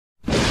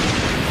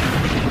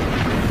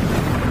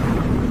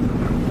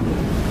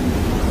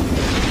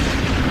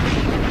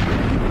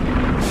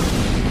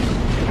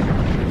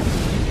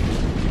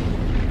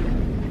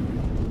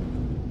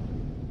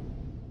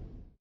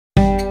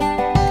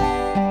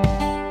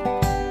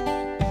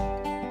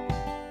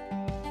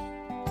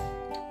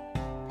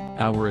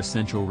Our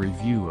essential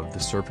review of the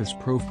Surface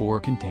Pro 4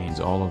 contains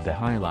all of the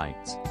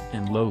highlights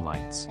and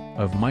lowlights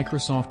of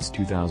Microsoft's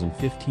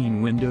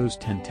 2015 Windows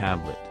 10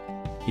 tablet.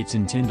 It's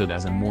intended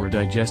as a more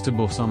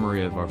digestible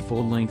summary of our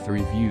full-length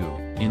review,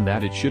 in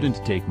that it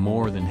shouldn't take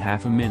more than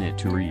half a minute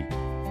to read.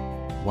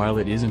 While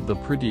it isn't the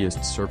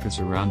prettiest Surface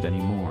around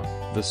anymore,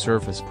 the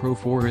Surface Pro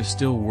 4 is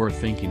still worth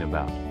thinking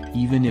about,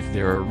 even if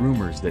there are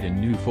rumors that a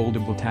new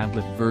foldable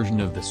tablet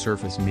version of the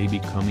Surface may be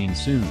coming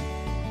soon.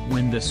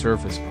 When the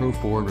Surface Pro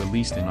 4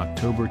 released in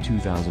October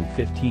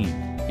 2015,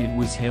 it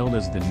was hailed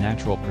as the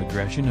natural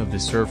progression of the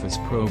Surface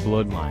Pro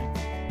bloodline.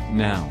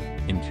 Now,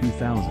 in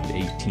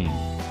 2018,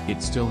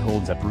 it still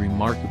holds up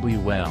remarkably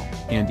well,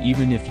 and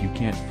even if you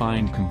can't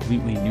find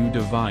completely new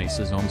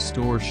devices on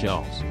store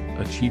shelves,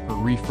 a cheaper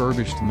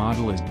refurbished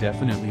model is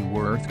definitely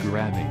worth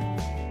grabbing.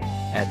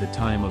 At the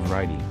time of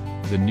writing,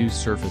 the new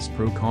Surface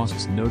Pro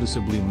costs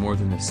noticeably more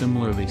than the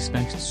similarly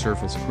spec'd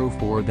Surface Pro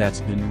 4 that's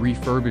been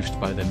refurbished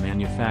by the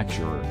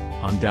manufacturer,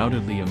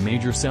 undoubtedly a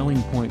major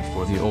selling point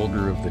for the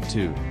older of the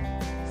two.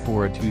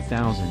 For a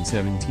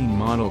 2017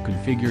 model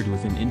configured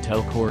with an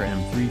Intel Core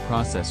M3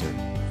 processor,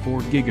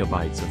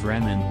 4GB of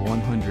RAM and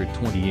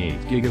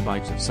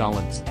 128GB of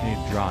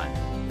solid-state drive,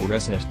 or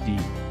SSD,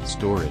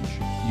 storage,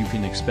 you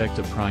can expect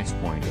a price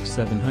point of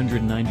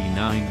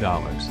 $799,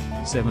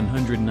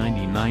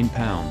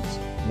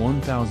 £799,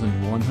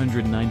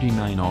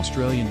 1,199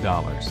 Australian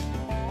dollars.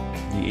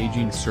 The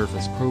aging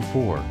Surface Pro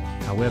 4,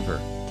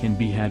 however, can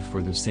be had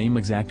for the same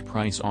exact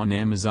price on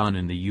Amazon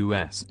in the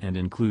US and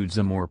includes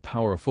a more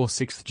powerful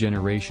 6th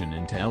generation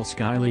Intel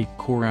Skylake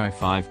Core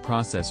i5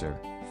 processor,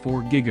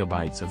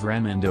 4GB of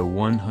RAM and a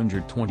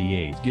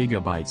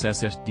 128GB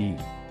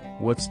SSD.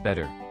 What's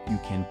better, you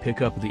can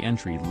pick up the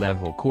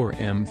entry-level Core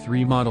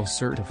M3 model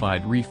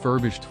certified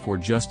refurbished for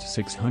just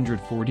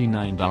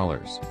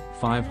 $649,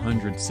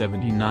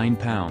 579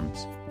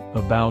 pounds,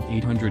 about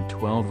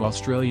 812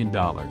 Australian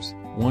dollars,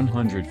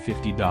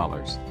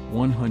 $150,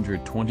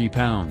 120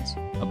 pounds,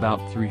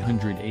 about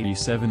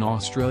 387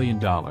 Australian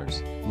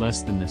dollars,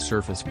 less than the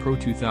Surface Pro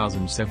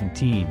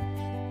 2017.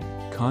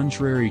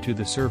 Contrary to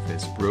the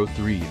Surface Pro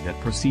 3 that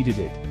preceded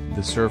it,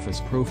 the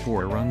Surface Pro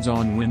 4 runs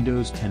on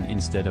Windows 10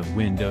 instead of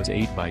Windows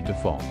 8 by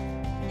default.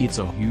 It's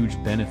a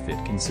huge benefit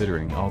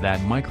considering all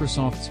that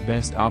Microsoft's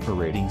best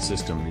operating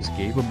system is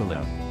capable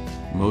of.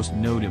 Most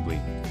notably,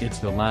 it's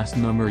the last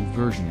numbered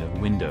version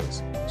of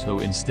Windows, so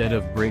instead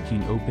of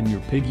breaking open your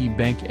piggy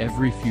bank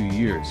every few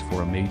years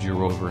for a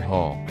major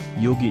overhaul,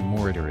 you'll get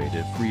more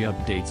iterative-free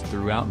updates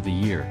throughout the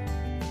year.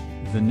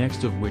 The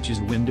next of which is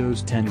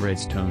Windows 10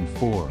 Redstone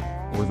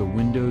 4, or the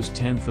Windows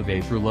 10th of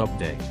April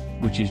update,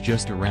 which is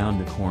just around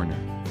the corner.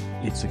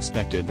 It's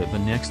expected that the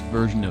next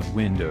version of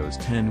Windows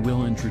 10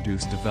 will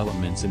introduce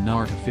developments in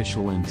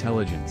artificial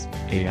intelligence,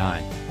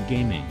 AI,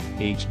 gaming,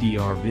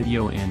 HDR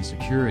video and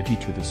security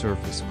to the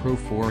Surface Pro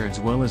 4 as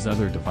well as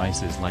other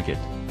devices like it.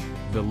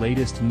 The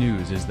latest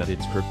news is that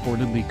it's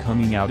purportedly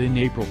coming out in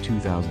April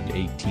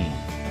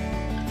 2018.